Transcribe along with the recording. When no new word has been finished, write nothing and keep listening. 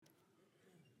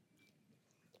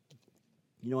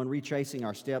In retracing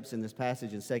our steps in this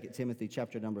passage in 2 Timothy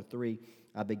chapter number 3,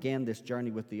 I began this journey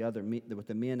with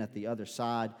the men at the other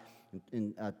side,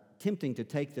 in attempting to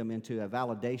take them into a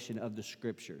validation of the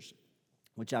Scriptures,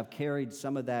 which I've carried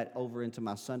some of that over into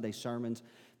my Sunday sermons.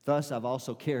 Thus, I've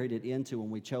also carried it into when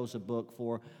we chose a book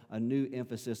for a new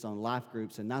emphasis on life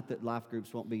groups. And not that life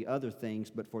groups won't be other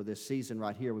things, but for this season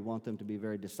right here, we want them to be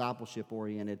very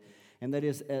discipleship-oriented. And that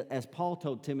is, as Paul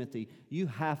told Timothy, you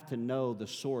have to know the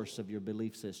source of your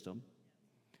belief system.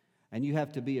 And you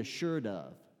have to be assured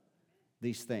of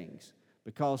these things.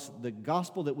 Because the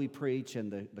gospel that we preach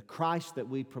and the Christ that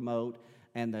we promote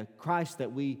and the Christ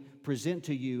that we present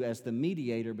to you as the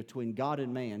mediator between God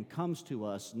and man comes to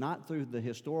us not through the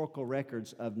historical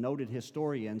records of noted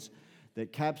historians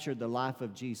that captured the life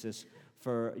of Jesus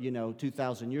for,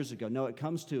 2,000 years ago. No, it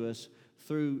comes to us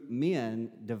through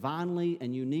men divinely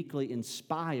and uniquely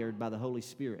inspired by the Holy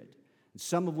Spirit,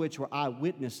 some of which were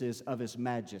eyewitnesses of His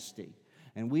majesty.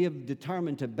 And we have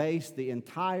determined to base the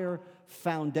entire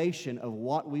foundation of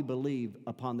what we believe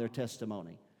upon their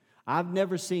testimony. I've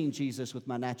never seen Jesus with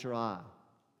my natural eye,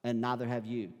 and neither have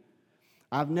you.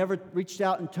 I've never reached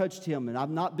out and touched Him, and I've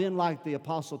not been like the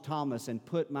Apostle Thomas and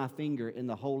put my finger in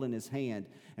the hole in His hand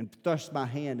and thrust my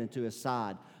hand into His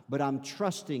side. But I'm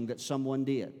trusting that someone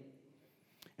did,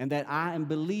 and that I am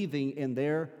believing in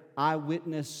their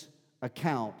eyewitness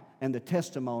account and the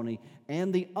testimony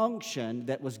and the unction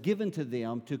that was given to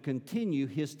them to continue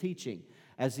His teaching.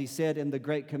 As He said in the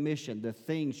Great Commission, the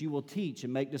things you will teach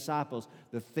and make disciples,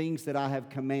 the things that I have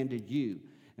commanded you.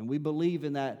 And we believe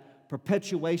in that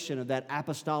perpetuation of that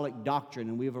apostolic doctrine,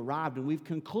 and we've arrived and we've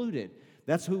concluded.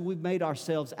 That's who we've made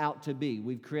ourselves out to be.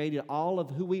 We've created all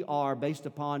of who we are based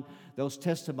upon those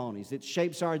testimonies. It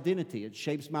shapes our identity. It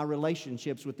shapes my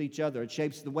relationships with each other. It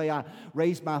shapes the way I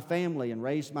raised my family and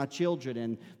raised my children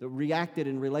and reacted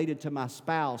and related to my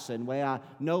spouse and the way I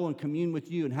know and commune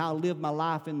with you and how I live my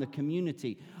life in the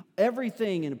community.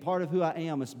 Everything and part of who I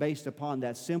am is based upon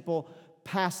that simple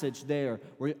passage there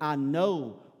where I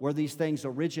know where these things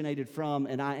originated from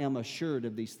and I am assured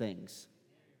of these things.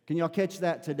 Can y'all catch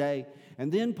that today?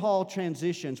 And then Paul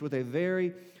transitions with a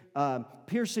very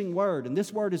piercing word. And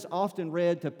this word is often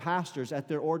read to pastors at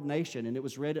their ordination. And it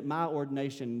was read at my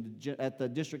ordination at the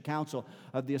District Council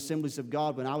of the Assemblies of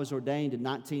God when I was ordained in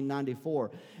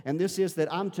 1994. And this is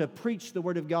that I'm to preach the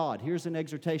Word of God. Here's an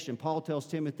exhortation. Paul tells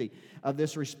Timothy of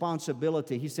this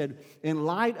responsibility. He said, in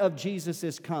light of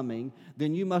Jesus' coming,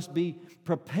 then you must be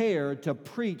prepared to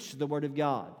preach the Word of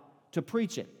God, to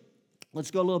preach it. Let's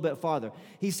go a little bit farther.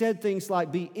 He said things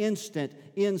like be instant,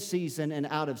 in season, and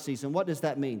out of season. What does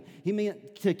that mean? He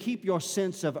meant to keep your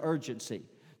sense of urgency,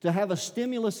 to have a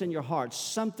stimulus in your heart,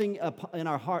 something in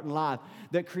our heart and life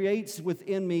that creates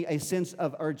within me a sense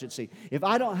of urgency. If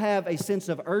I don't have a sense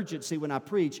of urgency when I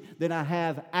preach, then I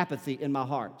have apathy in my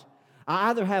heart.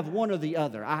 I either have one or the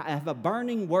other. I have a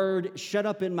burning word shut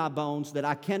up in my bones that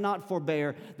I cannot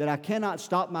forbear, that I cannot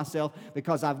stop myself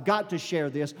because I've got to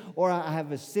share this, or I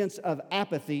have a sense of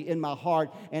apathy in my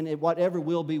heart and whatever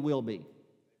will be, will be.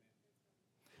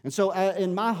 And so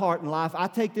in my heart and life, I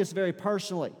take this very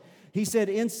personally. He said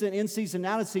instant, in season,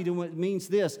 out of season means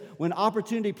this: when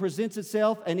opportunity presents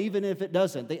itself and even if it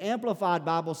doesn't. The Amplified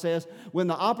Bible says when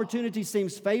the opportunity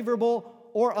seems favorable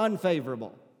or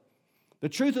unfavorable. The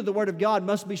truth of the Word of God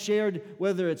must be shared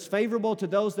whether it's favorable to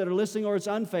those that are listening or it's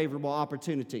unfavorable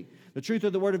opportunity. The truth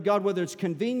of the Word of God, whether it's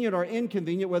convenient or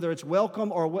inconvenient, whether it's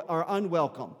welcome or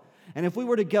unwelcome. And if we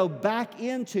were to go back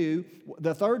into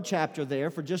the 3rd chapter there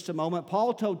for just a moment,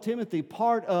 Paul told Timothy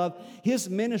part of his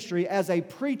ministry as a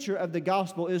preacher of the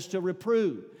gospel is to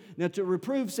reprove. Now, to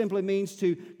reprove simply means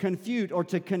to confute or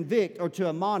to convict or to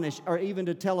admonish or even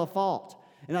to tell a fault.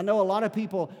 And I know a lot of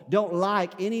people don't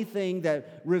like anything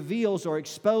that reveals or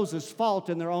exposes fault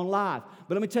in their own life.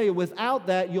 But let me tell you, without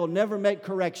that, you'll never make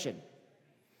correction.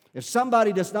 If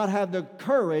somebody does not have the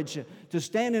courage to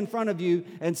stand in front of you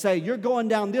and say, you're going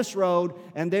down this road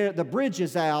and the bridge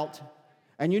is out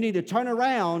and you need to turn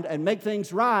around and make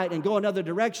things right and go another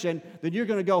direction, then you're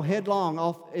going to go headlong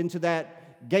off into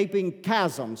that gaping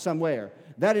chasm somewhere.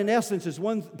 That, in essence, is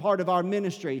one part of our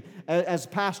ministry as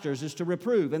pastors, is to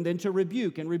reprove and then to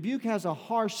rebuke. And rebuke has a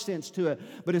harsh sense to it,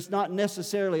 but it's not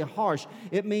necessarily harsh.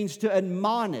 It means to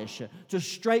admonish, to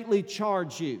straightly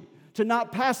charge you, to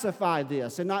not pacify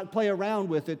this and not play around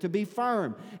with it, to be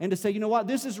firm and to say, you know what,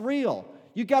 this is real.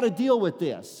 You got to deal with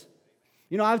this.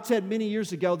 You know, I've said many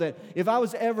years ago that if I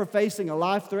was ever facing a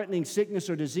life-threatening sickness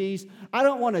or disease, I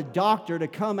don't want a doctor to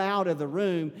come out of the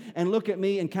room and look at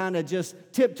me and kind of just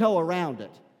tiptoe around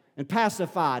it and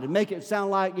pacify it and make it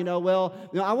sound like, I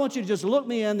want you to just look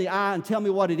me in the eye and tell me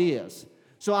what it is.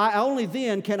 So only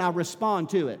then can I respond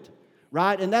to it,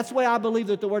 right? And that's the way I believe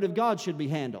that the Word of God should be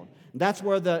handled. That's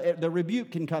where the rebuke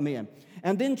can come in.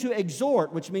 And then to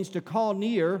exhort, which means to call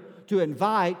near, to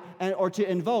invite, or to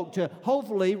invoke, to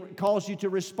hopefully cause you to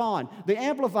respond. The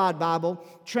Amplified Bible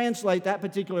translates that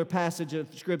particular passage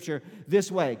of Scripture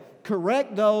this way: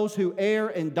 correct those who err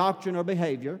in doctrine or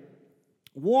behavior,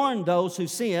 warn those who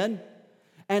sin,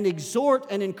 and exhort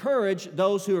and encourage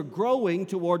those who are growing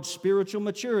towards spiritual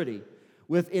maturity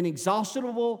with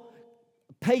inexhaustible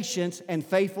patience and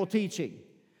faithful teaching.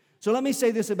 So let me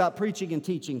say this about preaching and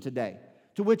teaching today,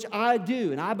 to which I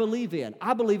do and I believe in.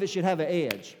 I believe it should have an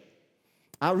edge.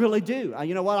 I really do.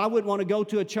 You know what? I wouldn't want to go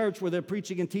to a church where their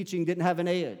preaching and teaching didn't have an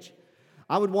edge.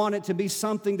 I would want it to be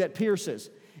something that pierces.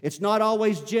 It's not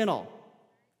always gentle.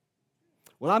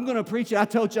 Well, I'm going to preach it. I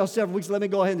told y'all several weeks, let me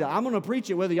go ahead and I'm going to preach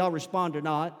it whether y'all respond or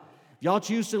not. If y'all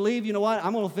choose to leave, you know what?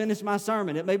 I'm going to finish my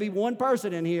sermon. It may be one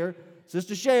person in here,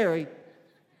 Sister Sherry.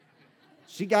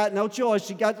 She got no choice.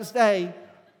 She got to stay.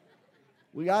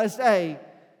 We got to stay.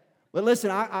 But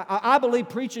listen, I believe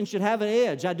preaching should have an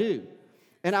edge. I do.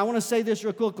 And I want to say this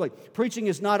real quickly. Preaching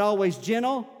is not always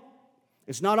gentle.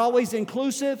 It's not always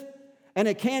inclusive. And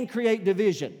it can create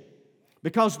division.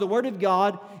 Because the Word of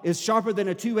God is sharper than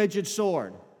a two-edged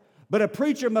sword. But a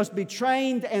preacher must be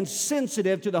trained and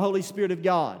sensitive to the Holy Spirit of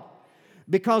God.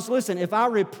 Because listen, if I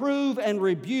reprove and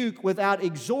rebuke without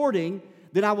exhorting,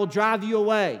 then I will drive you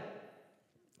away.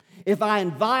 If I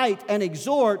invite and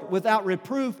exhort without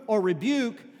reproof or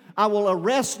rebuke, I will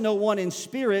arrest no one in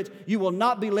spirit. You will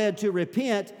not be led to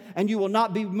repent, and you will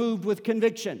not be moved with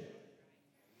conviction.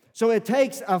 So it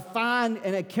takes a fine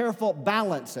and a careful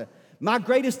balance. My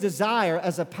greatest desire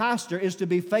as a pastor is to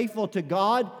be faithful to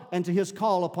God and to His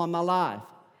call upon my life.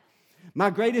 My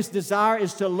greatest desire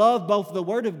is to love both the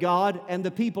Word of God and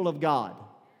the people of God.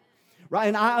 Right?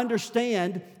 And I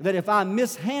understand that if I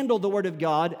mishandle the Word of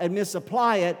God and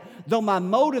misapply it, though my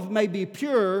motive may be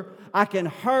pure, I can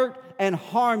hurt and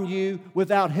harm you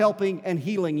without helping and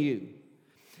healing you.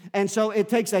 And so it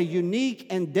takes a unique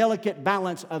and delicate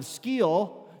balance of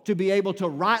skill to be able to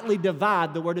rightly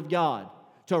divide the Word of God,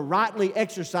 to rightly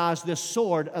exercise this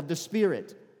sword of the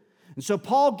Spirit. And so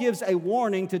Paul gives a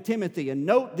warning to Timothy, and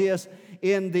note this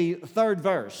in the 3rd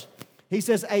verse. He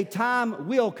says, a time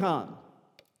will come.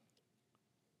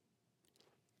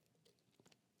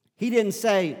 He didn't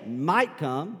say might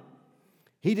come.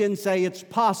 He didn't say it's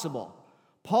possible.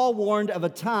 Paul warned of a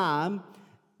time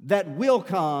that will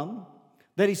come,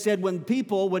 that he said when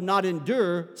people would not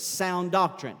endure sound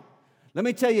doctrine. Let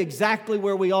me tell you exactly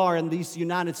where we are in these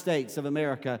United States of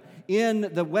America, in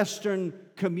the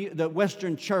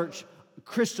Western church,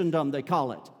 Christendom they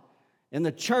call it. In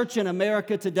the church in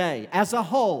America today, as a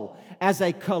whole, as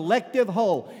a collective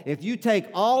whole, if you take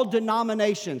all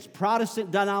denominations,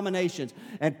 Protestant denominations,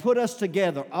 and put us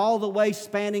together all the way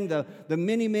spanning the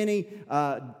many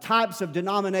types of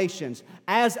denominations,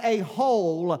 as a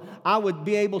whole, I would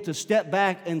be able to step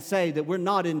back and say that we're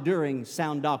not enduring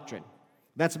sound doctrine.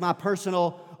 That's my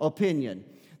personal opinion.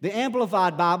 The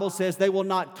Amplified Bible says they will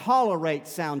not tolerate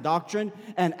sound doctrine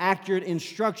and accurate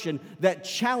instruction that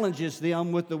challenges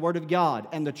them with the Word of God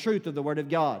and the truth of the Word of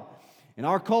God. In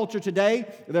our culture today,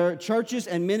 there are churches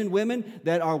and men and women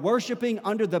that are worshiping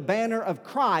under the banner of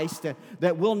Christ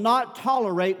that will not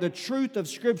tolerate the truth of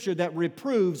Scripture that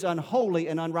reproves unholy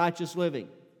and unrighteous living.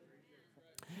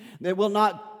 They will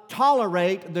not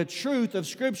tolerate the truth of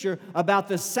Scripture about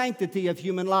the sanctity of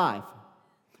human life.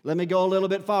 Let me go a little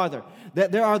bit farther.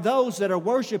 That there are those that are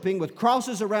worshiping with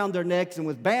crosses around their necks and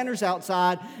with banners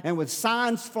outside and with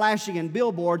signs flashing and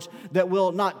billboards that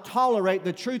will not tolerate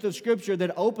the truth of Scripture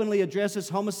that openly addresses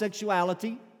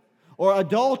homosexuality or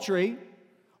adultery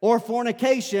or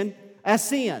fornication as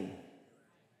sin.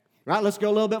 Right? Let's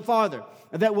go a little bit farther.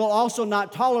 That will also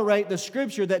not tolerate the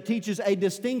Scripture that teaches a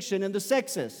distinction in the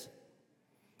sexes.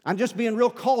 I'm just being real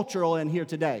cultural in here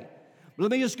today. Let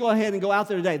me just go ahead and go out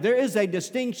there today. There is a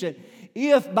distinction.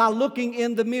 If by looking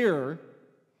in the mirror,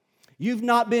 you've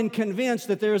not been convinced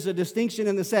that there is a distinction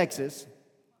in the sexes,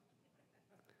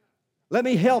 let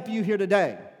me help you here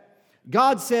today.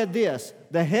 God said this,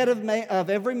 the head of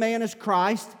every man is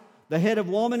Christ, the head of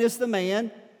woman is the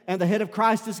man, and the head of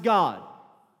Christ is God.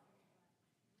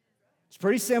 It's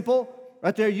pretty simple.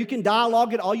 Right there, you can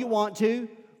dialogue it all you want to.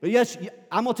 But yes,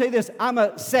 I'm going to tell you this, I'm a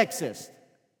sexist.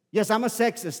 Yes, I'm a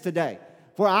sexist today.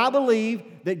 For I believe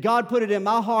that God put it in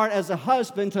my heart as a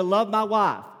husband to love my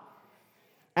wife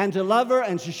and to love her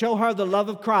and to show her the love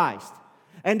of Christ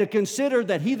and to consider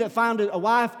that he that found a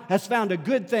wife has found a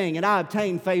good thing and I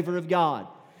obtain favor of God.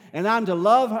 And I'm to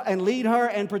love her and lead her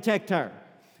and protect her.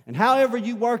 And however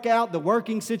you work out the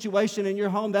working situation in your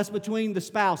home, that's between the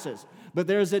spouses. But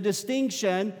there's a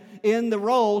distinction in the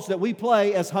roles that we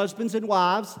play as husbands and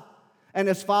wives and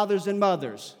as fathers and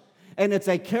mothers. And it's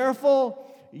a careful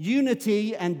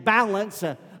unity and balance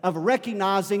of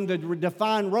recognizing the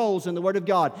defined roles in the Word of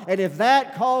God. And if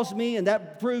that calls me and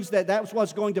that proves that that's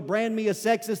what's going to brand me as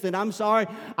sexist, then I'm sorry,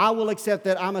 I will accept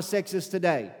that I'm a sexist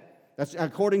today. That's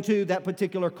according to that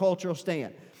particular cultural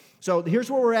stand. So here's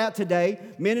where we're at today.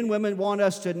 Men and women want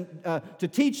us to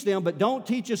teach them, but don't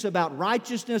teach us about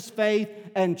righteousness, faith,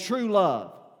 and true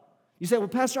love. You say, well,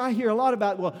 Pastor, I hear a lot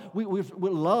about, well, we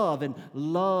love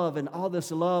and all this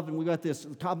love, and we got this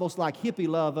almost like hippie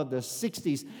love of the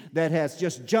 60s that has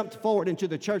just jumped forward into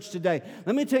the church today.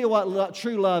 Let me tell you what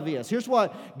true love is. Here's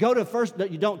what, go to first,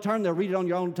 you don't turn there, read it on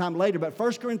your own time later, but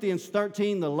 1 Corinthians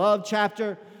 13, the love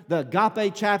chapter, the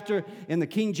agape chapter in the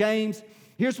King James.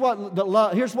 Here's what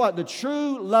the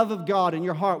true love of God in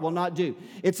your heart will not do.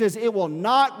 It says it will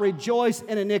not rejoice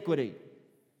in iniquity.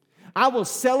 I will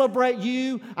celebrate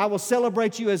you. I will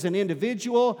celebrate you as an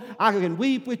individual. I can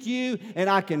weep with you, and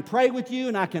I can pray with you,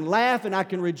 and I can laugh, and I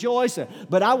can rejoice.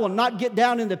 But I will not get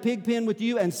down in the pig pen with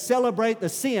you and celebrate the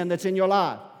sin that's in your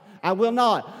life. I will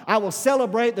not. I will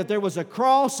celebrate that there was a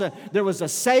cross, there was a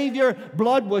Savior,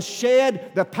 blood was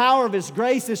shed, the power of His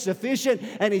grace is sufficient,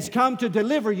 and He's come to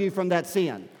deliver you from that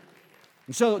sin.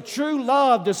 And so true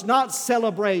love does not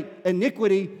celebrate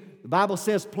iniquity. The Bible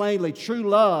says plainly, true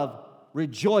love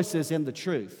rejoices in the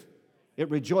truth. It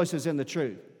rejoices in the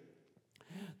truth.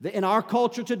 In our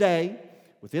culture today,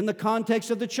 within the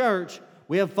context of the church,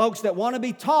 we have folks that want to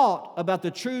be taught about the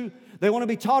true. They want to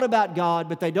be taught about God,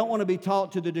 but they don't want to be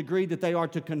taught to the degree that they are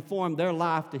to conform their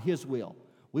life to His will.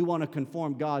 We want to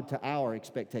conform God to our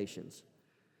expectations.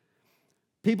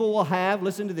 People will have,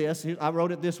 listen to this, I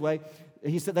wrote it this way.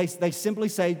 He said they simply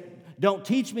say, don't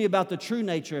teach me about the true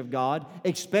nature of God,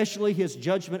 especially His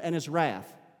judgment and His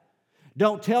wrath.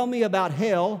 Don't tell me about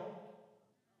hell,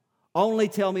 only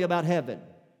tell me about heaven.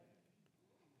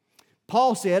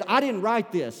 Paul said, I didn't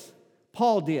write this.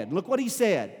 Paul did. Look what he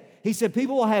said. He said,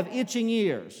 people will have itching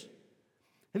ears.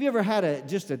 Have you ever had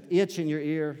just an itch in your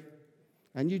ear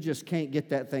and you just can't get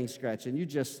that thing scratched? And you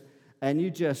just,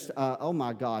 oh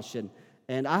my gosh.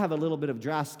 And I have a little bit of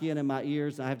dry skin in my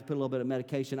ears, and I have to put a little bit of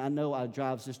medication. I know I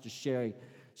drive Sister Sherry.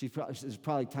 There's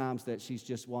probably times that she's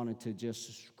just wanted to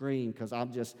just scream because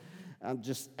I'm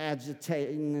just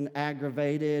agitating and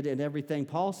aggravated and everything.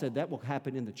 Paul said that will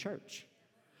happen in the church.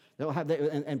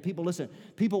 And people, listen,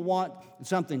 people want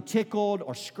something tickled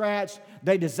or scratched.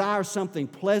 They desire something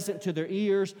pleasant to their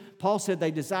ears. Paul said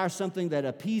they desire something that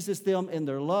appeases them in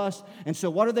their lust. And so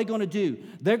what are they going to do?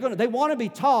 They want to be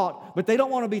taught, but they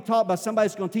don't want to be taught by somebody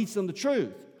who's going to teach them the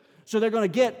truth. So they're going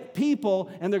to get people,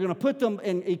 and they're going to put them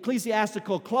in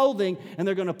ecclesiastical clothing, and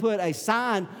they're going to put a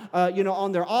sign,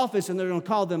 on their office, and they're going to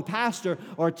call them pastor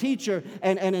or teacher.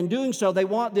 And in doing so, they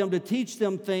want them to teach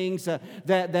them things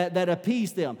that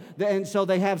appease them. And so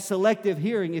they have selective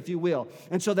hearing, if you will.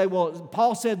 And so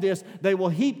Paul said this, they will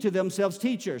heap to themselves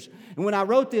teachers. And when I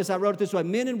wrote it this way,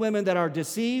 men and women that are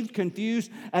deceived,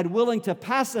 confused, and willing to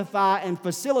pacify and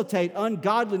facilitate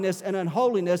ungodliness and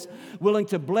unholiness, willing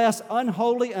to bless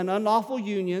unholy and unlawful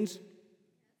unions.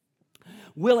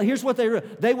 Here's what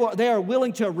they are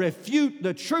willing to refute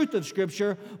the truth of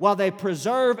Scripture while they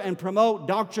preserve and promote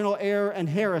doctrinal error and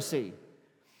heresy.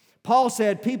 Paul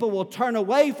said people will turn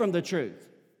away from the truth.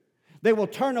 They will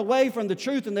turn away from the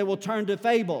truth and they will turn to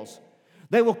fables.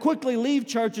 They will quickly leave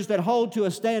churches that hold to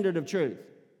a standard of truth.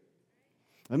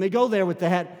 Let me go there with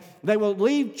that. They will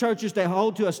leave churches that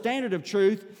hold to a standard of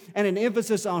truth and an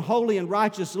emphasis on holy and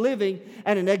righteous living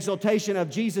and an exaltation of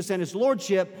Jesus and His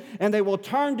Lordship, and they will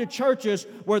turn to churches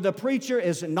where the preacher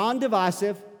is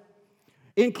non-divisive,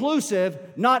 inclusive,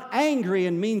 not angry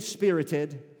and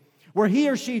mean-spirited, where he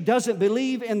or she doesn't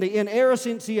believe in the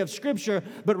inerrancy of Scripture,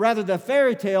 but rather the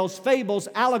fairy tales, fables,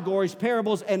 allegories,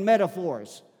 parables, and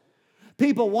metaphors.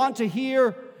 People want to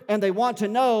hear and they want to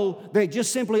know, they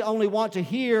just simply only want to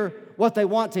hear what they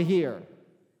want to hear.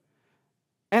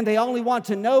 And they only want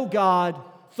to know God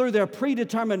through their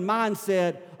predetermined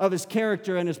mindset of His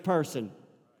character and His person.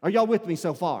 Are y'all with me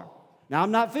so far? Now,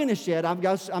 I'm not finished yet.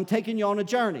 I'm taking you on a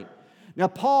journey. Now,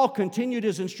 Paul continued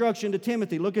his instruction to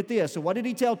Timothy. Look at this. So what did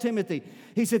he tell Timothy?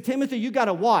 He said, Timothy, you got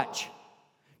to watch.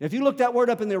 Now, if you look that word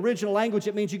up in the original language,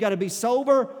 it means you got to be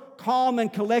sober, calm,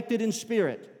 and collected in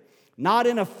spirit. Not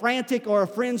in a frantic or a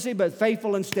frenzy, but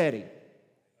faithful and steady.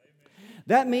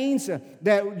 That means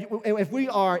that if we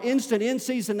are instant in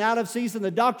season, out of season,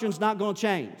 the doctrine's not going to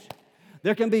change.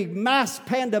 There can be mass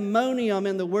pandemonium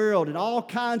in the world and all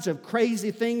kinds of crazy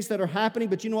things that are happening,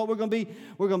 but you know what we're going to be?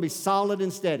 We're going to be solid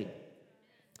and steady.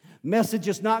 Message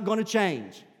is not going to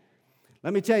change.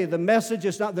 Let me tell you, the message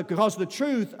is not, because the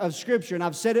truth of Scripture, and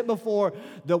I've said it before,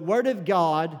 the Word of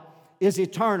God is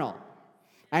eternal,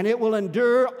 and it will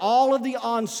endure all of the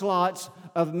onslaughts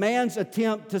of man's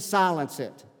attempt to silence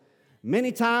it.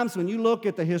 Many times when you look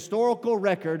at the historical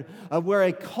record of where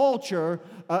a culture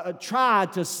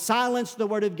tried to silence the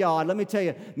Word of God, let me tell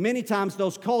you, many times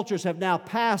those cultures have now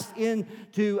passed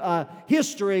into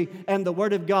history and the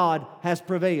Word of God has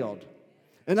prevailed.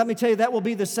 And let me tell you, that will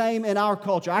be the same in our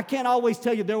culture. I can't always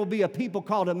tell you there will be a people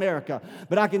called America,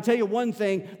 but I can tell you one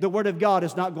thing, the Word of God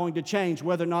is not going to change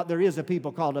whether or not there is a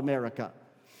people called America.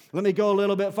 Let me go a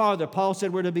little bit farther. Paul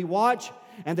said we're to be watched,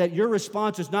 and that your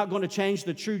response is not going to change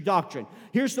the true doctrine.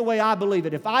 Here's the way I believe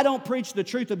it. If I don't preach the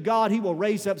truth of God, He will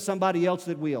raise up somebody else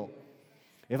that will.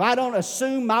 If I don't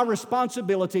assume my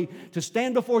responsibility to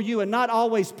stand before you and not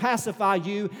always pacify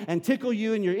you and tickle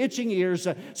you in your itching ears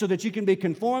so that you can be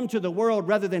conformed to the world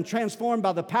rather than transformed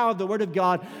by the power of the Word of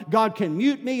God, God can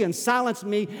mute me and silence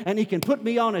me, and He can put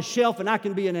me on a shelf, and I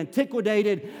can be an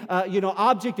antiquated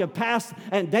object of past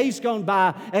and days gone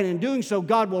by. And in doing so,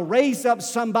 God will raise up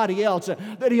somebody else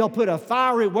that He'll put a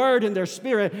fiery word in their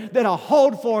spirit that'll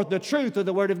hold forth the truth of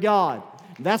the Word of God.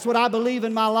 That's what I believe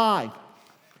in my life.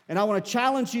 And I want to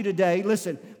challenge you today.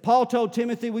 Listen, Paul told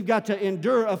Timothy we've got to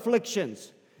endure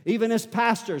afflictions. Even as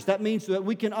pastors, that means that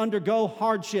we can undergo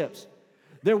hardships.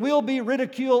 There will be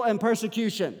ridicule and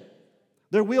persecution.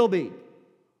 There will be.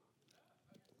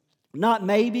 Not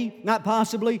maybe, not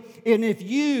possibly. And if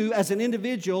you, as an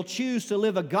individual, choose to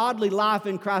live a godly life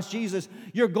in Christ Jesus,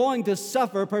 you're going to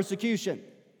suffer persecution.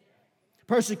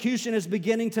 Persecution is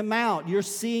beginning to mount. You're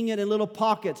seeing it in little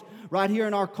pockets right here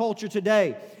in our culture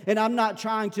today. And I'm not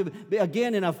trying to,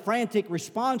 again, in a frantic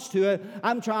response to it.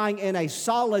 I'm trying in a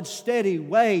solid, steady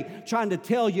way, trying to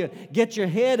tell you, get your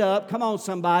head up. Come on,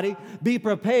 somebody. Be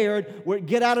prepared.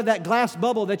 Get out of that glass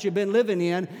bubble that you've been living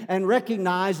in and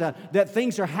recognize that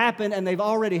things are happening and they've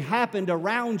already happened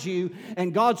around you.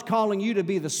 And God's calling you to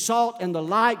be the salt and the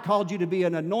light, called you to be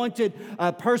an anointed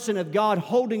person of God,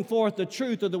 holding forth the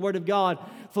truth of the Word of God.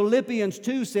 Philippians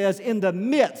 2 says,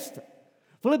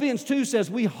 Philippians 2 says,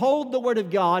 we hold the Word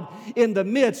of God in the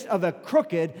midst of a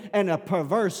crooked and a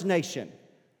perverse nation.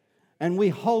 And we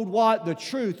hold what? The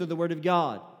truth of the Word of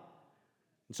God.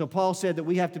 And so Paul said that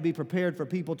we have to be prepared for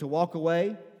people to walk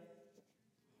away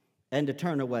and to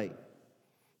turn away.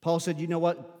 Paul said, you know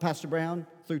what, Pastor Brown,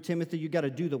 through Timothy, you got to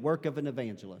do the work of an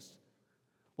evangelist.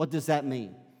 What does that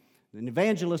mean? An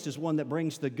evangelist is one that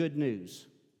brings the good news.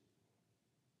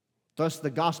 Thus, the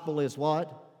gospel is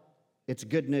what? It's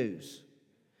good news.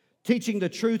 Teaching the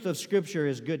truth of Scripture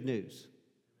is good news.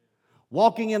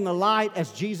 Walking in the light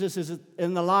as Jesus is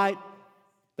in the light,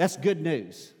 that's good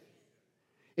news.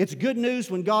 It's good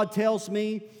news when God tells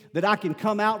me that I can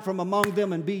come out from among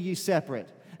them and be ye separate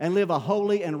and live a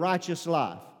holy and righteous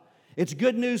life. It's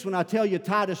good news when I tell you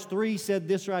Titus 3 said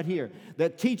this right here,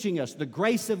 that teaching us the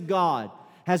grace of God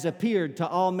has appeared to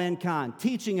all mankind,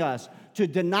 teaching us to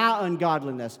deny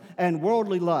ungodliness and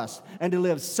worldly lust and to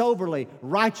live soberly,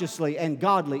 righteously, and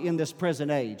godly in this present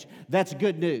age. That's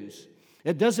good news.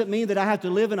 It doesn't mean that I have to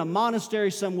live in a monastery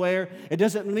somewhere. It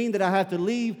doesn't mean that I have to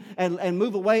leave and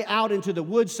move away out into the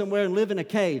woods somewhere and live in a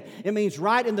cave. It means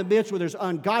right in the midst where there's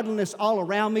ungodliness all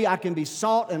around me, I can be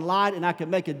salt and light, and I can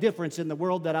make a difference in the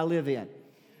world that I live in.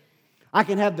 I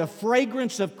can have the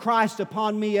fragrance of Christ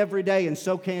upon me every day, and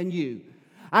so can you.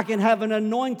 I can have an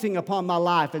anointing upon my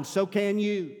life, and so can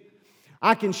you.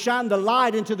 I can shine the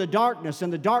light into the darkness,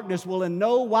 and the darkness will in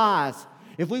no wise,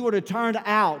 if we were to turn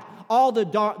out all the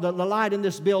light in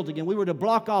this building, and we were to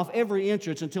block off every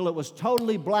entrance until it was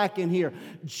totally black in here,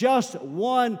 just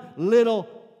one little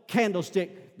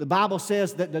candlestick, the Bible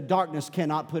says that the darkness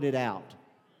cannot put it out.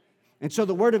 And so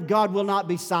the Word of God will not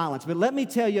be silenced. But let me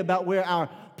tell you about where our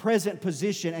present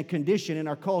position and condition in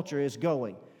our culture is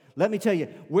going. Let me tell you,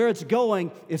 where it's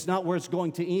going is not where it's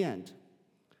going to end.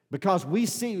 Because we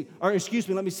see,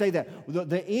 let me say that.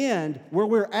 The end, where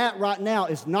we're at right now,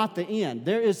 is not the end.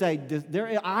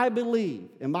 I believe,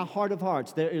 in my heart of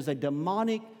hearts, there is a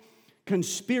demonic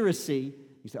conspiracy.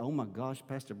 You say, oh my gosh,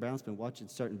 Pastor Brown's been watching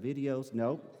certain videos.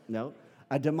 No.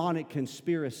 A demonic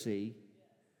conspiracy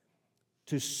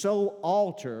to so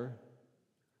alter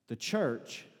the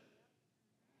church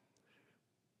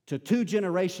to 2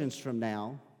 generations from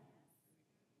now,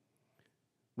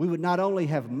 we would not only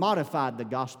have modified the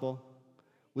gospel,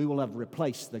 we will have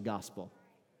replaced the gospel.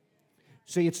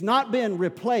 See, it's not been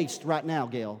replaced right now,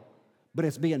 Gail, but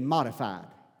it's being modified.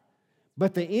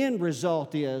 But the end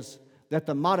result is that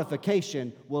the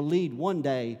modification will lead one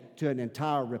day to an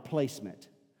entire replacement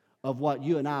of what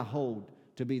you and I hold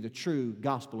to be the true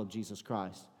gospel of Jesus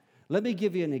Christ. Let me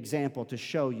give you an example to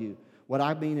show you what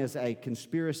I mean as a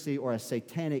conspiracy or a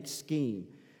satanic scheme.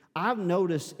 I've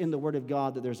noticed in the Word of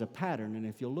God that there's a pattern, and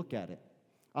if you'll look at it,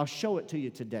 I'll show it to you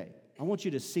today. I want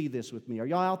you to see this with me. Are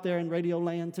y'all out there in radio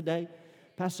land today?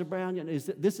 Pastor Brown,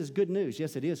 this is good news.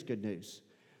 Yes, it is good news.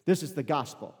 This is the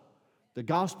gospel. The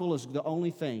gospel is the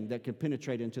only thing that can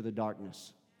penetrate into the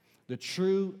darkness. The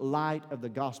true light of the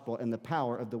gospel and the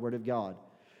power of the Word of God.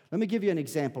 Let me give you an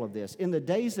example of this. In the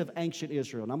days of ancient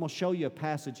Israel, and I'm going to show you a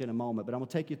passage in a moment, but I'm going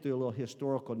to take you through a little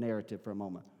historical narrative for a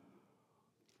moment.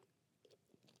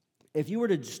 If you were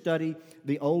to study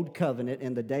the Old Covenant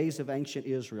in the days of ancient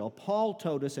Israel, Paul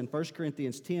told us in 1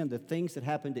 Corinthians 10 the things that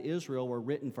happened to Israel were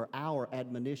written for our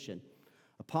admonition,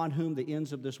 upon whom the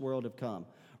ends of this world have come.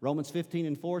 Romans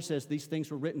 15:4 says these things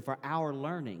were written for our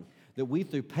learning, that we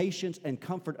through patience and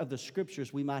comfort of the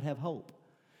Scriptures we might have hope.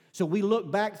 So we look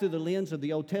back through the lens of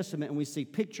the Old Testament and we see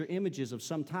picture images of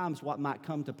sometimes what might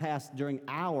come to pass during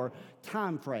our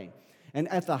time frame. And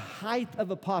at the height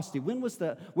of apostasy,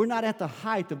 we're not at the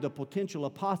height of the potential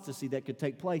apostasy that could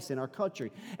take place in our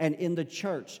country and in the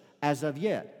church as of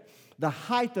yet. The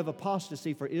height of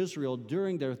apostasy for Israel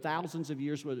during their thousands of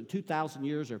years, whether 2,000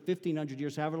 years or 1,500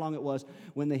 years, however long it was,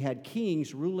 when they had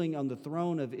kings ruling on the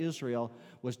throne of Israel,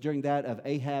 was during that of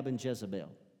Ahab and Jezebel.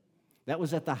 That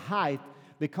was at the height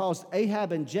because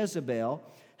Ahab and Jezebel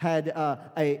had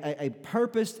a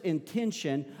purposed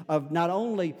intention of not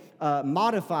only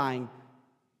modifying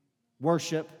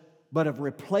worship, but of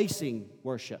replacing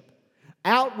worship.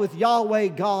 Out with Yahweh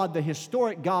God, the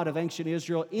historic God of ancient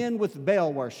Israel, in with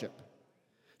Baal worship.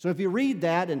 So if you read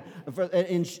that, and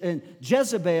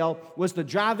Jezebel was the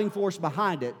driving force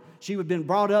behind it. She had been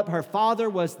brought up, her father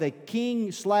was the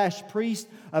king/priest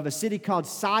of a city called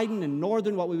Sidon in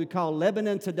northern, what we would call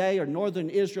Lebanon today, or northern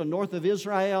Israel, north of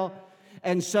Israel.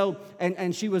 And so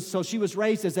she was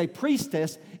raised as a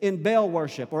priestess in Baal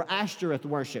worship or Ashtoreth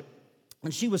worship.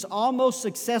 And she was almost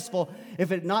successful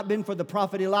if it had not been for the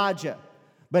prophet Elijah.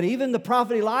 But even the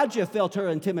prophet Elijah felt her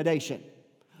intimidation.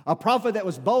 A prophet that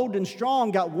was bold and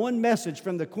strong got one message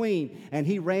from the queen, and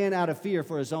he ran out of fear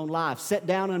for his own life, sat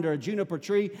down under a juniper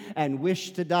tree, and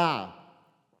wished to die.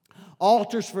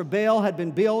 Altars for Baal had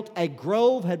been built. A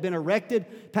grove had been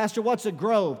erected. Pastor, what's a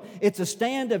grove? It's a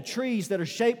stand of trees that are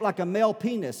shaped like a male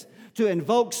penis to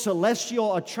invoke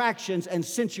celestial attractions and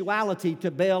sensuality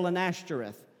to Baal and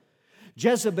Ashtoreth.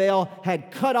 Jezebel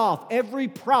had cut off every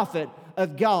prophet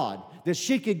of God that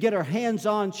she could get her hands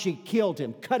on. She killed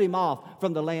him, cut him off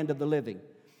from the land of the living.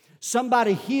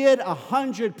 Somebody hid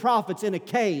 100 prophets in a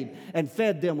cave and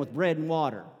fed them with bread and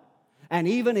water. And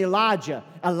even Elijah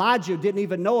didn't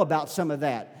even know about some of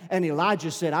that. And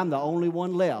Elijah said, I'm the only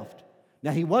one left.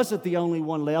 Now, he wasn't the only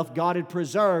one left. God had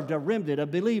preserved a remnant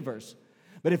of believers.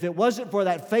 But if it wasn't for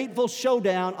that fateful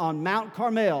showdown on Mount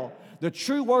Carmel, the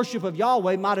true worship of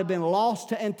Yahweh might have been lost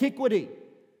to antiquity.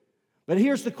 But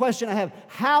here's the question I have.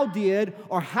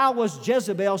 How was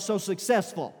Jezebel so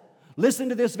successful? Listen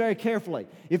to this very carefully.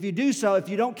 If you do so, if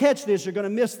you don't catch this, you're going to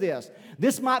miss this.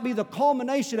 This might be the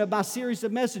culmination of my series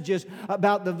of messages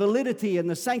about the validity and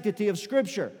the sanctity of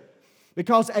Scripture.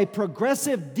 Because a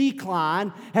progressive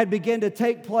decline had begun to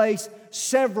take place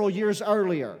several years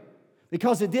earlier.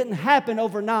 Because it didn't happen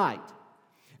overnight.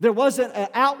 There wasn't an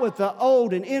out with the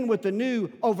old and in with the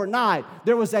new overnight.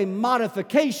 There was a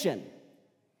modification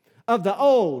of the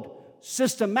old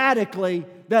systematically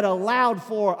that allowed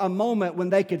for a moment when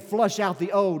they could flush out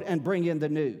the old and bring in the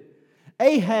new.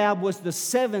 Ahab was the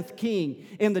seventh king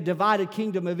in the divided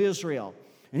kingdom of Israel.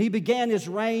 And he began his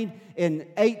reign in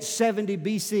 870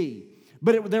 BC.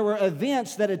 But there were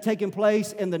events that had taken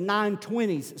place in the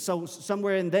 920s, so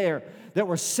somewhere in there, that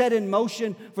were set in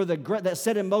motion for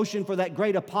that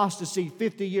great apostasy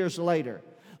 50 years later.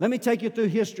 Let me take you through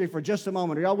history for just a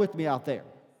moment. Are y'all with me out there?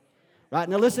 Right,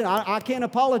 now listen, I can't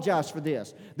apologize for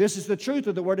this. This is the truth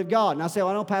of the Word of God. And I say,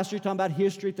 well, I know, Pastor, you're talking about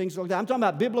history, things like that. I'm talking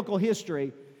about biblical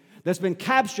history that's been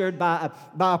captured by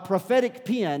a prophetic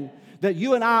pen that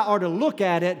you and I are to look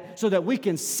at it so that we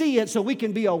can see it, so we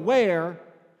can be aware,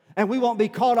 and we won't be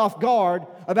caught off guard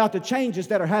about the changes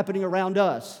that are happening around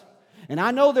us. And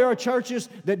I know there are churches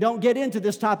that don't get into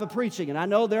this type of preaching. And I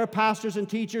know there are pastors and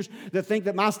teachers that think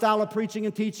that my style of preaching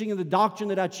and teaching and the doctrine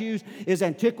that I choose is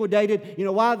antiquated. You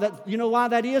know why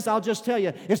that is? I'll just tell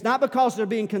you. It's not because they're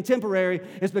being contemporary.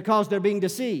 It's because they're being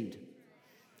deceived.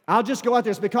 I'll just go out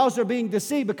there. It's because they're being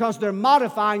deceived, because they're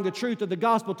modifying the truth of the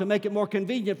gospel to make it more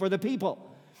convenient for the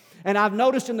people. And I've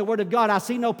noticed in the Word of God, I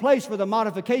see no place for the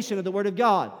modification of the Word of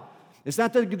God. It's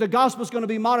not that the gospel's going to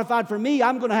be modified for me.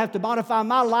 I'm going to have to modify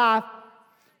my life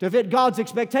to fit God's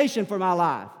expectation for my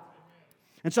life.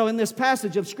 And so in this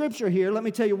passage of Scripture here, let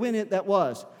me tell you when that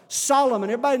was. Solomon,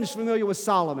 everybody is familiar with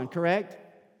Solomon, correct?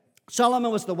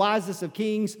 Solomon was the wisest of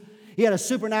kings. He had a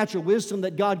supernatural wisdom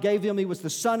that God gave him. He was the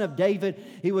son of David.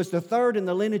 He was the third in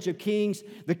the lineage of kings.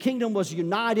 The kingdom was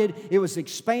united. It was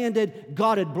expanded.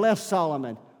 God had blessed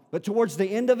Solomon. But towards the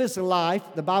end of his life,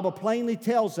 the Bible plainly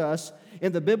tells us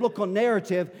in the biblical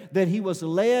narrative that he was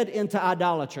led into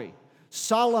idolatry.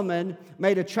 Solomon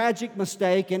made a tragic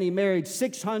mistake and he married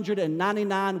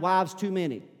 699 wives too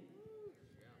many.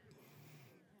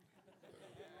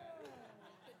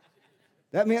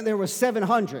 That meant there were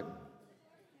 700.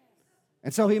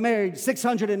 And so he married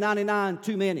 699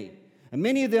 too many. And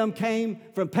many of them came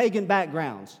from pagan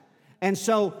backgrounds. And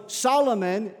so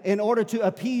Solomon, in order to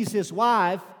appease his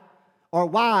wife or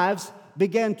wives,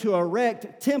 began to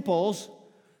erect temples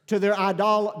to their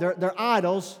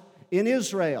idols in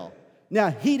Israel. Now,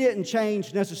 he didn't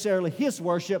change necessarily his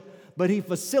worship, but he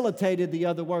facilitated the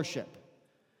other worship.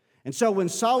 And so when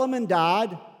Solomon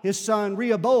died, his son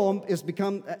Rehoboam has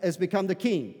become the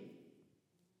king.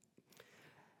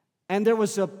 And there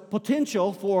was a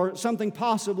potential for something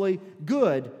possibly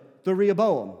good through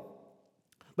Rehoboam.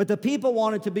 But the people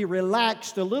wanted to be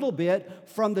relaxed a little bit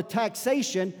from the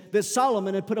taxation that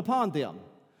Solomon had put upon them.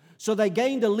 So they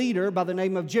gained a leader by the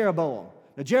name of Jeroboam.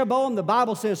 Now, Jeroboam, the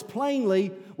Bible says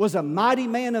plainly, was a mighty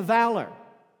man of valor.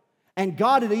 And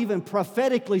God had even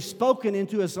prophetically spoken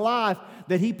into his life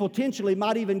that he potentially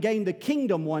might even gain the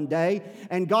kingdom one day.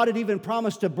 And God had even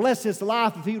promised to bless his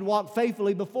life if he would walk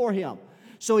faithfully before him.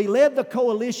 So he led the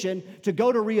coalition to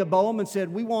go to Rehoboam and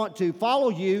said, we want to follow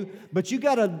you, but you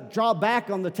got to draw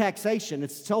back on the taxation.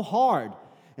 It's so hard.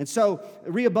 And so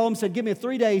Rehoboam said, give me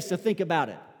 3 days to think about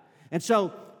it. And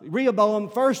so Rehoboam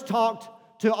first talked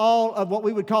to all of what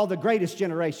we would call the greatest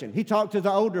generation. He talked to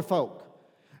the older folk.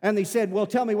 And he said, well,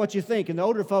 tell me what you think. And the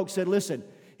older folks said, listen,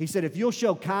 he said, if you'll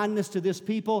show kindness to this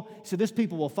people, he said, this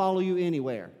people will follow you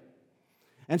anywhere.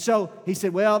 And so he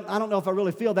said, well, I don't know if I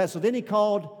really feel that. So then he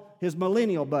called his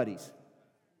millennial buddies.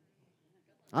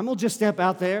 I'm going to just step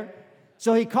out there.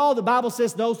 So he called, the Bible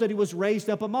says, those that he was raised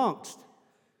up amongst,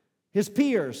 his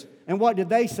peers. And what did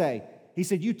they say? He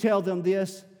said, you tell them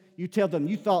this. You tell them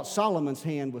you thought Solomon's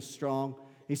hand was strong.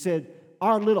 He said,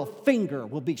 our little finger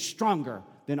will be stronger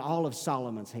than all of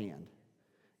Solomon's hand.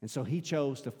 And so he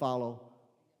chose to follow.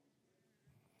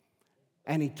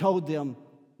 And he told them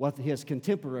what his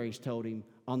contemporaries told him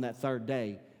on that third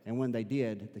day. And when they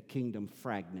did, the kingdom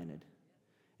fragmented.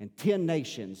 And 10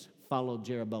 nations followed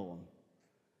Jeroboam.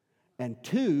 And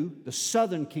 2, the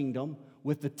southern kingdom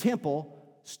with the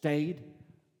temple, stayed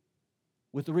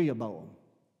with Rehoboam.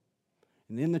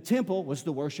 And in the temple was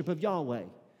the worship of Yahweh.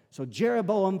 So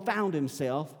Jeroboam found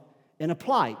himself in a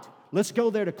plight. Let's go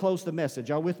there to close the message.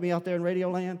 Are you with me out there in Radio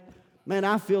Land? Man,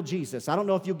 I feel Jesus. I don't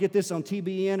know if you'll get this on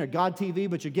TBN or God TV,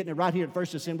 but you're getting it right here at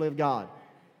First Assembly of God.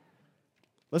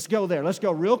 Let's go there. Let's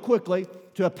go real quickly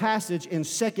to a passage in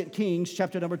 2 Kings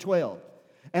chapter number 12.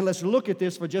 And let's look at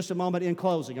this for just a moment in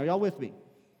closing. Are y'all with me?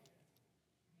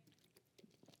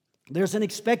 There's an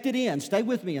expected end. Stay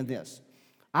with me in this.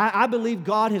 I believe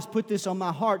God has put this on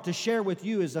my heart to share with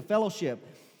you as a fellowship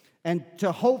and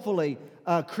to hopefully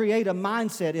create a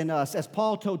mindset in us. As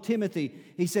Paul told Timothy,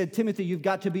 he said, Timothy, you've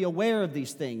got to be aware of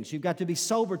these things. You've got to be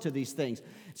sober to these things.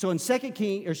 So in 1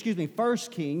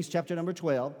 Kings chapter number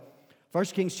 12, 1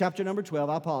 Kings chapter number 12,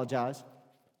 I apologize.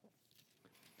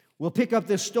 We'll pick up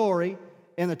this story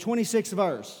in the 26th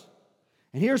verse.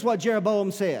 And here's what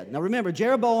Jeroboam said. Now remember,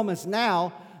 Jeroboam is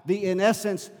now, in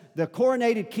essence, the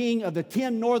coronated king of the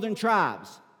 10 northern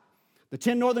tribes. The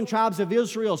 10 northern tribes of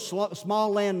Israel,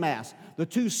 small landmass. The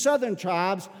 2 southern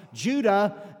tribes,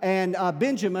 Judah and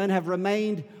Benjamin, have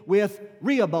remained with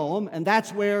Rehoboam, and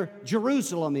that's where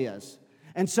Jerusalem is.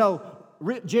 And so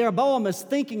Jeroboam is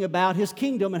thinking about his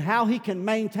kingdom and how he can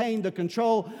maintain the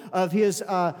control of his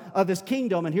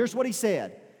kingdom. And here's what he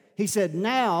said. He said,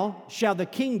 now shall the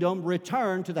kingdom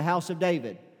return to the house of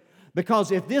David.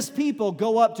 Because if this people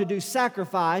go up to do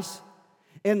sacrifice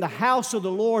in the house of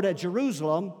the Lord at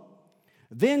Jerusalem,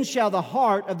 then shall the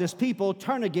heart of this people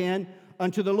turn again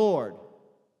unto the Lord.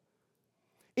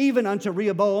 Even unto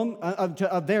Rehoboam,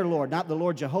 of their Lord, not the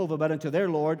Lord Jehovah, but unto their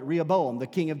Lord, Rehoboam, the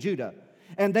king of Judah.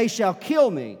 And they shall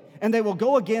kill me, and they will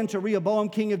go again to Rehoboam,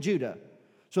 king of Judah.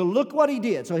 So look what he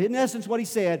did. So in essence what he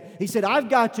said, I've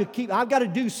got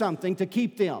to do something to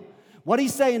keep them. What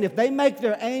he's saying, if they make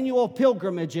their annual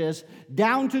pilgrimages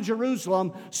down to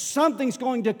Jerusalem, something's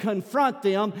going to confront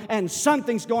them and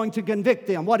something's going to convict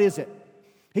them. What is it?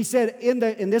 He said,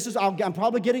 and this is, I'm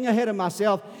probably getting ahead of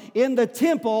myself, in the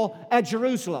temple at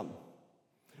Jerusalem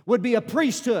would be a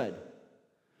priesthood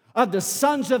of the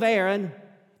sons of Aaron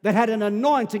that had an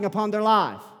anointing upon their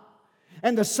life.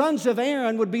 And the sons of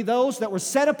Aaron would be those that were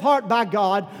set apart by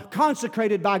God,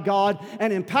 consecrated by God,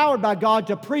 and empowered by God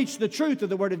to preach the truth of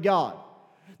the Word of God.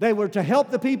 They were to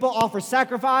help the people offer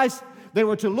sacrifice. They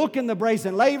were to look in the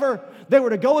brazen laver. They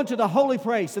were to go into the holy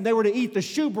place, and they were to eat the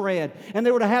shewbread, and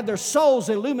they were to have their souls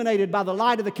illuminated by the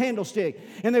light of the candlestick,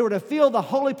 and they were to fill the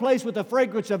holy place with the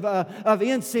fragrance of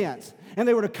incense. And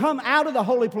they were to come out of the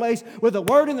holy place with a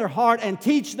word in their heart and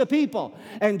teach the people.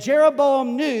 And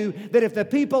Jeroboam knew that if the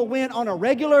people went on a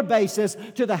regular basis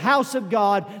to the house of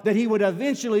God, that he would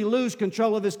eventually lose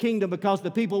control of his kingdom, because the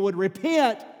people would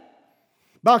repent,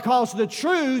 because the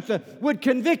truth would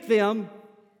convict them,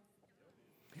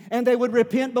 and they would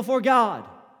repent before God.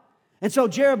 And so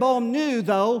Jeroboam knew,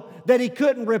 though, that he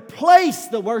couldn't replace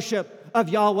the worship of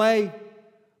Yahweh,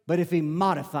 but if he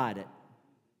modified it.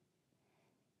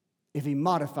 If he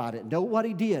modified it. Know what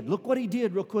he did. Look what he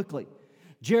did real quickly.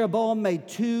 Jeroboam made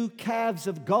 2 calves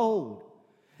of gold.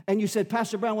 And you said,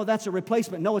 Pastor Brown, well, that's a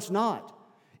replacement. No, it's not.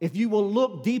 If you will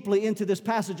look deeply into this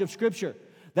passage of Scripture,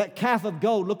 that calf of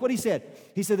gold, look what he said.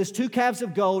 He said, there's 2 calves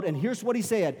of gold, and here's what he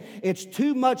said. It's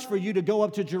too much for you to go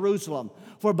up to Jerusalem.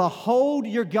 For behold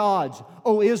your gods,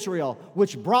 O Israel,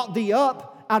 which brought thee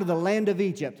up out of the land of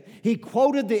Egypt. He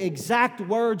quoted the exact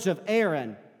words of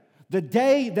Aaron. The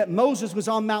day that Moses was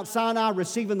on Mount Sinai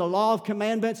receiving the law of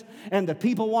commandments, and the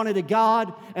people wanted a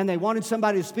God and they wanted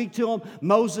somebody to speak to them,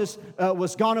 Moses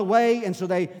was gone away, and so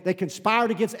they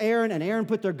conspired against Aaron, and Aaron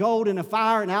put their gold in a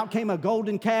fire, and out came a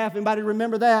golden calf. Anybody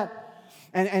remember that?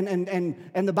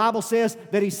 And the Bible says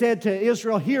that he said to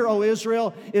Israel, "Hear, O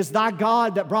Israel, is thy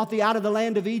God that brought thee out of the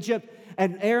land of Egypt."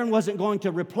 And Aaron wasn't going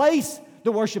to replace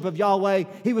the worship of Yahweh.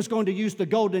 He was going to use the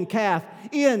golden calf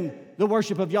in the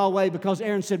worship of Yahweh, because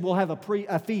Aaron said, we'll have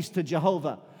a feast to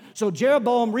Jehovah. So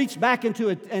Jeroboam reached back into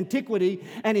antiquity,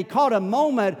 and he caught a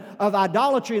moment of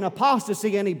idolatry and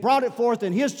apostasy, and he brought it forth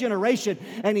in his generation,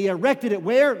 and he erected it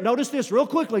where? Notice this real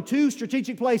quickly, 2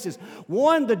 strategic places.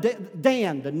 One,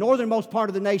 Dan, the northernmost part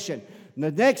of the nation. And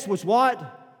the next was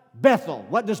what? Bethel.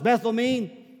 What does Bethel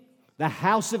mean? The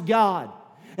house of God.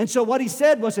 And so what he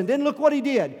said was, and then look what he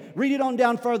did. Read it on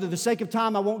down further. The sake of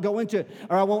time, I won't go into it,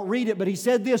 or I won't read it, but he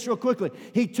said this real quickly.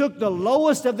 He took the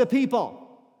lowest of the people.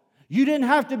 You didn't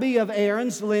have to be of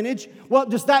Aaron's lineage. What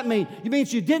does that mean? It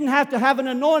means you didn't have to have an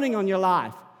anointing on your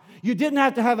life. You didn't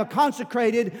have to have a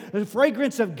consecrated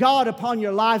fragrance of God upon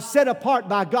your life, set apart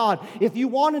by God. If you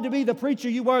wanted to be the preacher,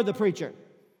 you were the preacher.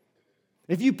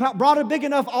 If you brought a big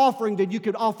enough offering that you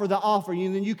could offer the offering,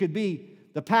 and then you could be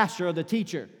the pastor or the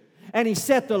teacher. And he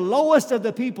set the lowest of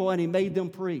the people, and he made them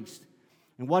priests.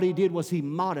 And what he did was he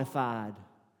modified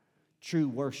true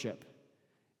worship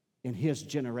in his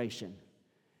generation.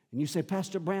 And you say,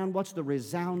 Pastor Brown, what's the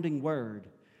resounding word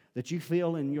that you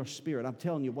feel in your spirit? I'm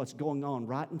telling you, what's going on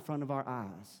right in front of our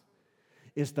eyes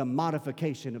is the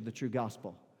modification of the true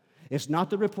gospel. It's not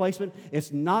the replacement.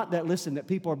 It's not that, listen, that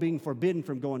people are being forbidden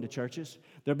from going to churches.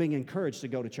 They're being encouraged to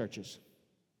go to churches.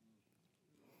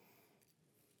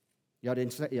 Y'all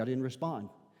didn't respond.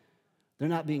 They're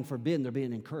not being forbidden, they're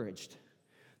being encouraged.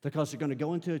 Because they're going to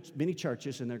go into many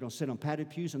churches, and they're going to sit on padded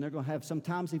pews, and they're going to have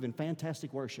sometimes even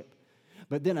fantastic worship.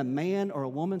 But then a man or a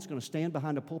woman's going to stand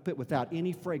behind a pulpit without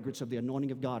any fragrance of the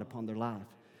anointing of God upon their life.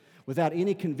 Without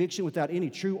any conviction, without any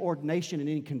true ordination and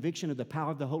any conviction of the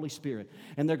power of the Holy Spirit.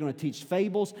 And they're going to teach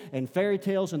fables and fairy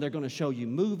tales, and they're going to show you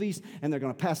movies, and they're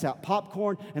going to pass out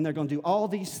popcorn, and they're going to do all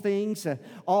these things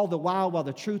all the while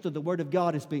the truth of the Word of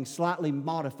God is being slightly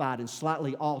modified and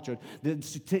slightly altered.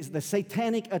 The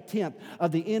satanic attempt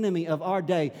of the enemy of our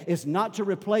day is not to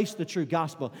replace the true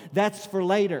gospel. That's for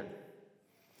later.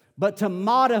 But to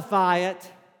modify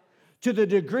it to the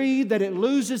degree that it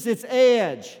loses its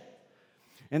edge.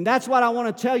 And that's what I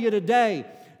want to tell you today,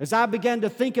 as I began to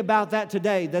think about that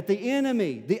today, that the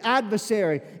enemy, the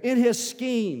adversary, in his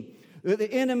scheme, the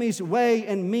enemy's way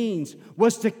and means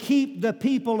was to keep the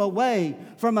people away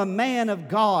from a man of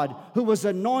God who was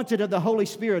anointed of the Holy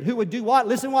Spirit, who would do what?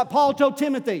 Listen to what Paul told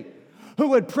Timothy, who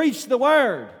would preach the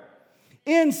word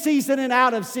in season and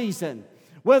out of season.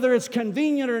 Whether it's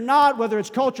convenient or not, whether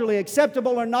it's culturally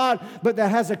acceptable or not, but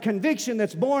that has a conviction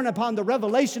that's born upon the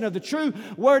revelation of the true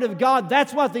Word of God.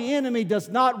 That's what the enemy does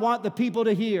not want the people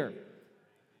to hear.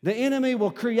 The enemy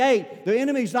will create. The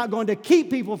enemy's not going to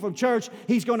keep people from church.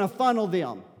 He's going to funnel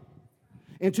them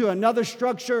into another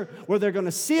structure where they're going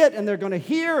to sit and they're going to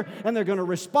hear and they're going to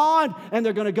respond and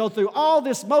they're going to go through all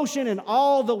this motion, and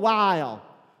all the while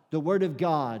the Word of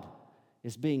God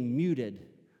is being muted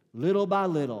little by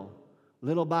little,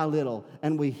 little by little.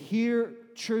 And we hear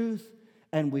truth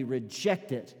and we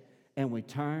reject it and we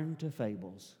turn to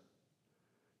fables.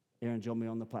 Aaron, join me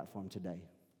on the platform today.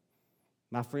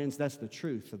 My friends, that's the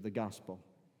truth of the gospel.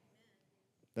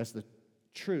 That's the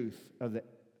truth of the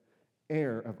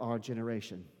error of our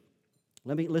generation.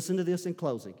 Let me listen to this in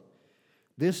closing.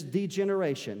 This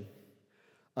degeneration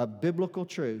of biblical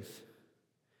truth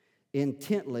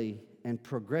intently and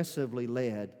progressively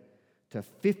led to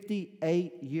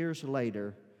 58 years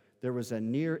later, there was a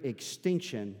near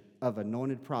extinction of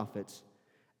anointed prophets,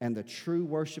 and the true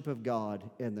worship of God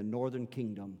in the northern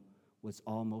kingdom was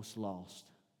almost lost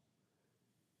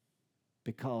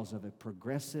because of a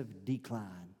progressive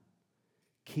decline,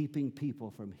 keeping people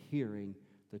from hearing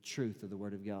the truth of the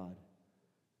Word of God.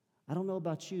 I don't know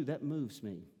about you, that moves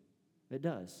me. It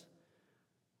does.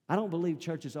 I don't believe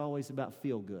church is always about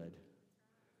feel-good,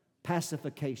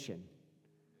 pacification.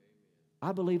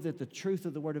 I believe that the truth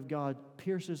of the Word of God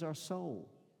pierces our soul,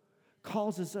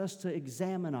 causes us to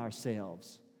examine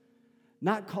ourselves,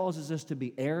 not causes us to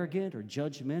be arrogant or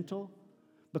judgmental,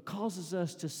 but causes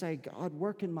us to say, God,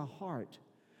 work in my heart,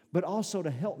 but also to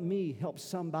help me help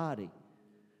somebody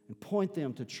and point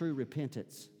them to true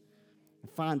repentance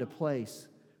and find a place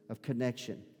of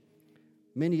connection.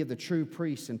 Many of the true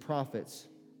priests and prophets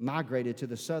migrated to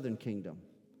the southern kingdom.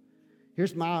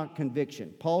 Here's my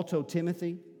conviction. Paul told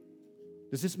Timothy,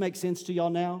 does this make sense to y'all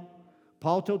now?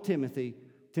 Paul told Timothy,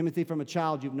 from a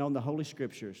child you've known the Holy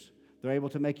Scriptures. They're able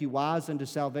to make you wise unto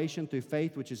salvation through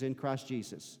faith which is in Christ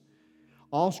Jesus.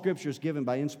 All Scripture is given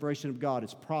by inspiration of God.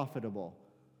 It's profitable.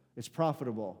 It's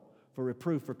profitable for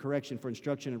reproof, for correction, for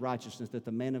instruction in righteousness, that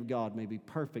the man of God may be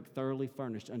perfect, thoroughly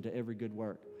furnished unto every good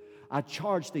work. I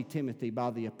charge thee, Timothy,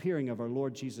 by the appearing of our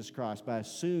Lord Jesus Christ, by a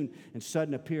soon and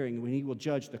sudden appearing, when he will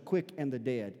judge the quick and the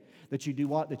dead, that you do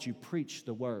what? That you preach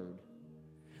the word.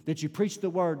 That you preach the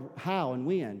word how and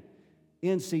when?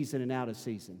 In season and out of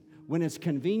season. When it's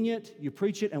convenient, you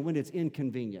preach it, and when it's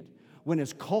inconvenient. When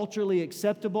it's culturally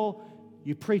acceptable,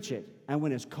 you preach it. And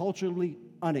when it's culturally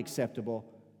unacceptable,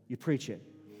 you preach it.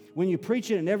 When you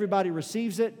preach it and everybody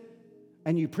receives it,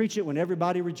 and you preach it when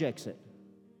everybody rejects it.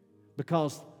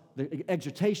 Because the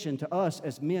exhortation to us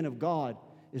as men of God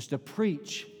is to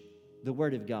preach the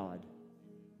Word of God.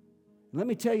 And let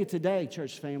me tell you today,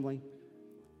 church family,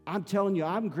 I'm telling you,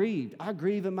 I'm grieved. I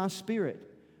grieve in my spirit.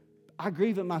 I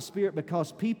grieve in my spirit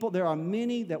because there are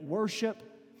many that worship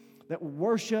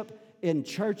in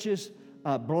churches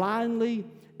blindly,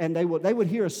 and they would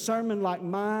hear a sermon like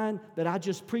mine that I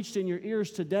just preached in your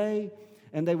ears today,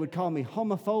 and they would call me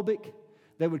homophobic.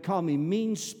 They would call me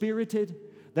mean-spirited.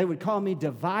 They would call me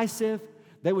divisive.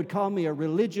 They would call me a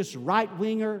religious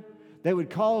right-winger. They would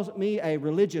call me a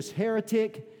religious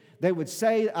heretic. They would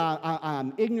say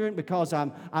I'm ignorant because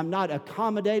I'm not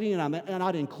accommodating and I'm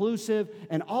not inclusive.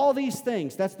 And all these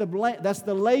things, that's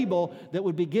the label that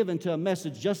would be given to a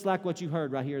message just like what you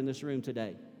heard right here in this room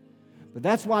today. But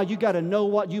that's why you got to know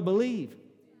what you believe.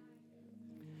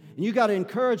 And you got to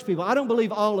encourage people. I don't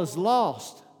believe all is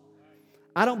lost.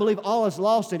 I don't believe all is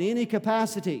lost in any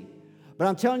capacity. But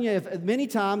I'm telling you, if many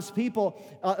times people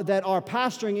that are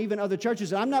pastoring even other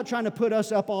churches, and I'm not trying to put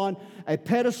us up on a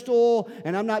pedestal,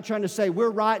 and I'm not trying to say we're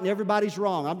right and everybody's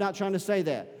wrong. I'm not trying to say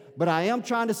that. But I am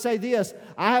trying to say this.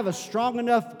 I have a strong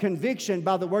enough conviction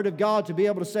by the Word of God to be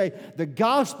able to say the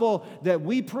gospel that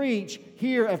we preach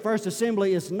here at First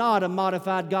Assembly is not a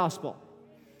modified gospel.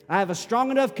 I have a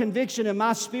strong enough conviction in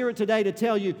my spirit today to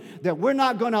tell you that we're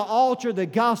not going to alter the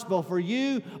gospel for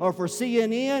you or for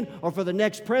CNN or for the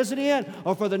next president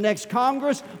or for the next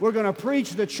Congress. We're going to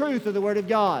preach the truth of the Word of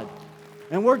God.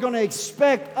 And we're going to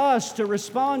expect us to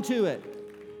respond to it.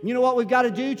 You know what we've got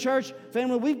to do, church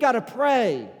family? We've got to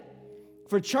pray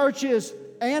for churches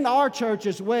and our church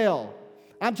as well.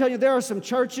 I'm telling you, there are some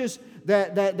churches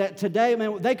that today,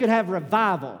 man, they could have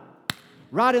revival.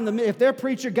 Right in the if their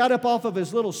preacher got up off of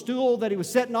his little stool that he was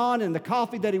sitting on and the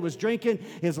coffee that he was drinking,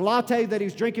 his latte that he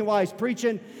was drinking while he's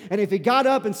preaching, and if he got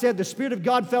up and said, the Spirit of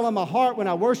God fell on my heart when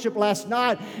I worshiped last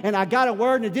night, and I got a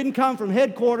word, and it didn't come from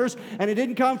headquarters, and it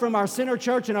didn't come from our center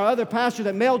church and our other pastor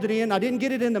that mailed it in. I didn't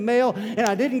get it in the mail, and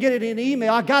I didn't get it in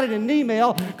email. I got it in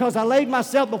email because I laid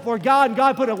myself before God, and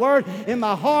God put a word in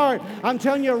my heart. I'm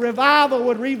telling you, a revival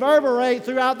would reverberate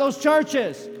throughout those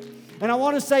churches. And I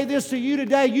want to say this to you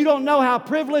today. You don't know how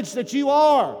privileged that you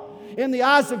are in the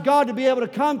eyes of God to be able to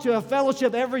come to a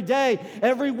fellowship every day,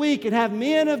 every week, and have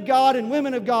men of God and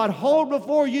women of God hold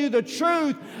before you the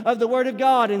truth of the Word of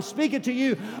God and speak it to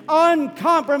you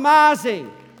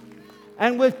uncompromising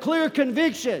and with clear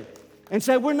conviction and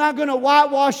say, we're not going to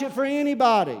whitewash it for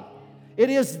anybody. It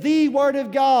is the Word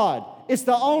of God. It's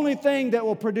the only thing that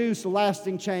will produce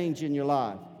lasting change in your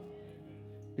life.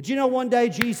 Did you know one day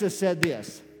Jesus said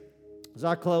this? As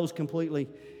I close completely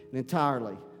and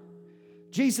entirely.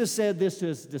 Jesus said this to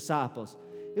his disciples.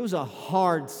 It was a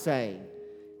hard saying.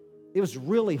 It was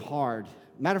really hard.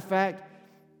 Matter of fact,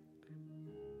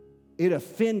 it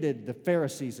offended the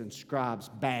Pharisees and scribes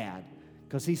bad.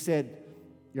 Because he said,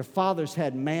 your fathers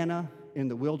had manna in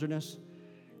the wilderness,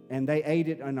 and they ate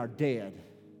it and are dead.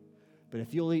 But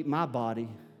if you'll eat my body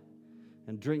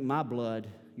and drink my blood,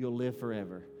 you'll live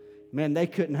forever. Man, they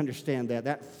couldn't understand that.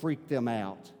 That freaked them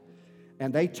out.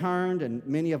 And they turned, and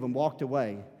many of them walked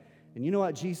away. And you know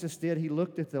what Jesus did? He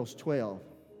looked at those 12.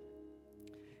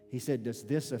 He said, does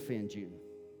this offend you?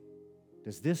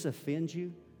 Does this offend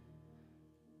you?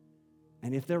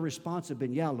 And if their response had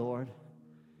been, yeah, Lord,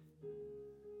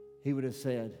 he would have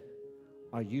said,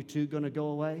 are you too going to go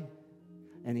away?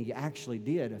 And he actually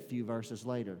did a few verses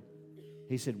later.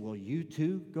 He said, will you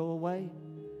too go away?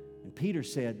 And Peter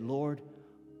said, Lord,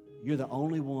 you're the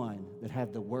only one that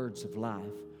have the words of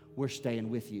life. We're staying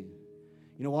with you.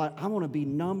 You know what? I want to be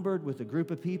numbered with a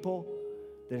group of people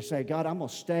that say, God, I'm going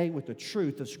to stay with the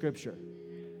truth of Scripture.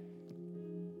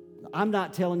 I'm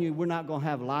not telling you we're not going to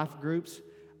have life groups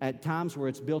at times where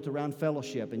it's built around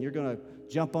fellowship and you're going to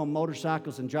jump on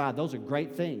motorcycles and drive. Those are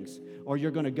great things. Or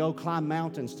you're going to go climb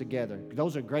mountains together.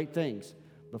 Those are great things.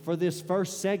 But for this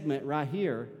first segment right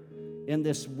here, in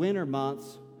this winter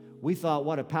months, we thought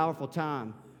what a powerful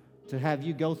time to have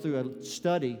you go through a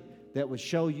study that would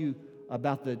show you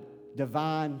about the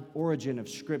divine origin of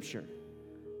Scripture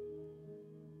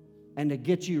and to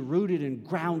get you rooted and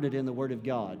grounded in the Word of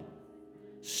God,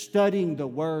 studying the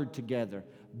Word together,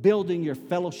 building your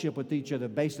fellowship with each other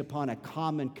based upon a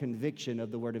common conviction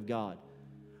of the Word of God.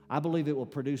 I believe it will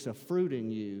produce a fruit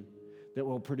in you that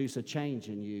will produce a change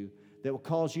in you that will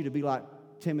cause you to be like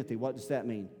Timothy. What does that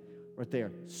mean? Right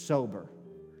there, sober.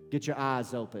 Get your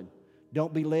eyes open.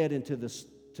 Don't be led into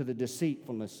the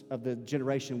deceitfulness of the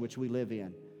generation which we live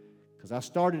in. Because I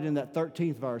started in that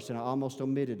 13th verse and I almost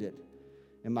omitted it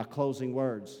in my closing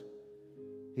words.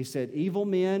 He said, evil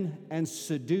men and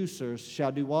seducers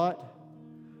shall do what?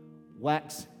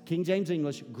 Wax, King James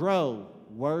English, grow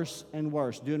worse and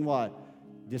worse. Doing what?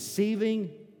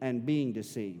 Deceiving and being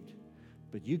deceived.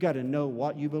 But you got to know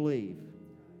what you believe,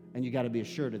 and you got to be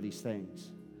assured of these things.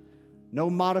 No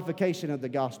modification of the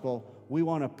gospel. We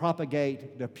want to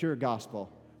propagate the pure gospel.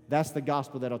 That's the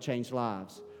gospel that'll change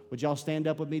lives. Would y'all stand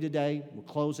up with me today? We'll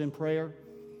close in prayer.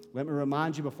 Let me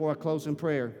remind you before I close in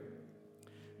prayer.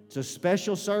 It's a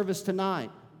special service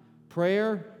tonight.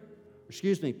 Praise,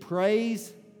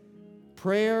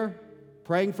 prayer,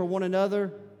 praying for one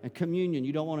another, and communion.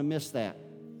 You don't want to miss that.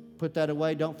 Put that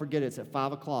away. Don't forget it's at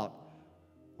 5 o'clock.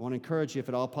 I want to encourage you, if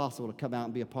at all possible, to come out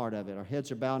and be a part of it. Our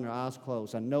heads are bowed and our eyes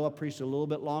closed. I know I preached a little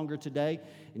bit longer today,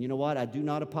 and you know what? I do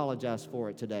not apologize for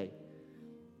it today.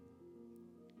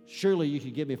 Surely you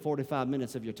could give me 45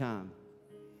 minutes of your time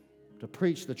to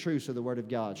preach the truths of the Word of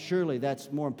God. Surely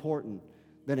that's more important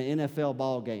than an NFL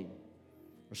ball game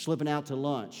or slipping out to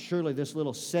lunch. Surely this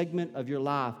little segment of your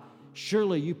life,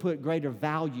 surely you put greater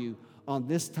value on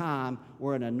this time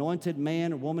where an anointed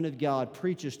man or woman of God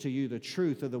preaches to you the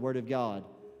truth of the Word of God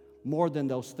more than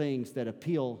those things that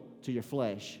appeal to your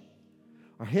flesh.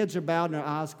 Our heads are bowed and our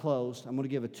eyes closed. I'm going to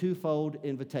give a twofold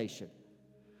invitation.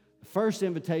 The first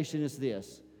invitation is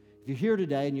this. If you're here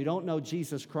today and you don't know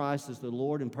Jesus Christ as the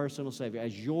Lord and personal Savior,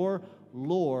 as your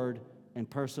Lord and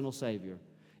personal Savior,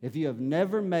 if you have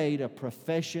never made a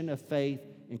profession of faith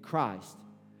in Christ,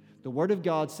 the Word of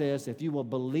God says if you will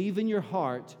believe in your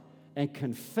heart and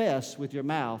confess with your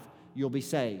mouth, you'll be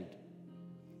saved.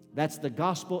 That's the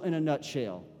gospel in a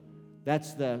nutshell.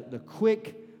 That's the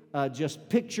quick, just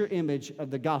picture image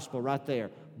of the gospel right there.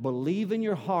 Believe in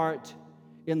your heart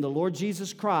in the Lord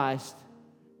Jesus Christ,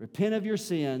 repent of your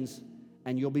sins,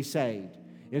 and you'll be saved.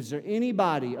 Is there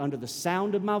anybody under the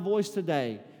sound of my voice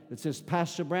today that says,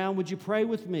 Pastor Brown, would you pray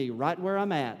with me right where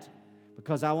I'm at?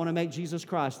 Because I want to make Jesus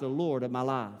Christ the Lord of my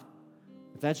life.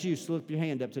 If that's you, slip your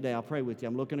hand up today. I'll pray with you.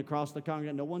 I'm looking across the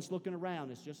congregation. No one's looking around.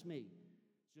 It's just me.